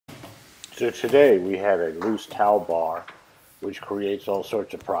So today we had a loose towel bar which creates all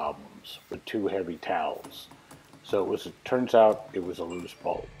sorts of problems with two heavy towels. So it turns out it was a loose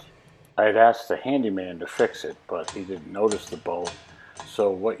bolt. I had asked the handyman to fix it, but he didn't notice the bolt.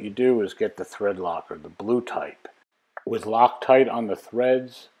 So what you do is get the thread locker, the blue type. With Loctite on the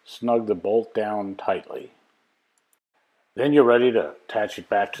threads, snug the bolt down tightly. Then you're ready to attach it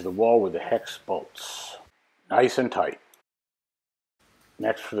back to the wall with the hex bolts. Nice and tight.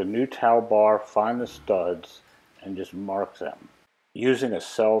 Next, for the new towel bar, find the studs and just mark them. Using a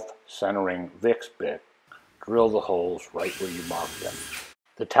self-centering Vicks bit, drill the holes right where you mark them.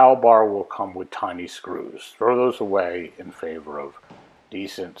 The towel bar will come with tiny screws. Throw those away in favor of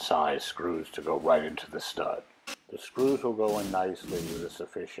decent sized screws to go right into the stud. The screws will go in nicely with a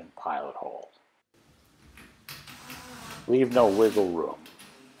sufficient pilot hole. Leave no wiggle room,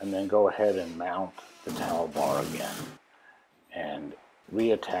 and then go ahead and mount the towel bar again and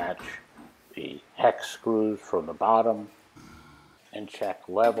reattach the hex screws from the bottom and check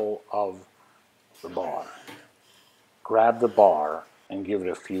level of the bar. Grab the bar and give it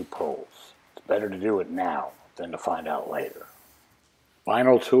a few pulls. It's better to do it now than to find out later.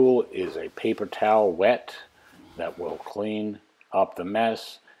 Final tool is a paper towel wet that will clean up the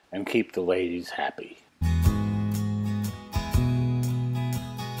mess and keep the ladies happy.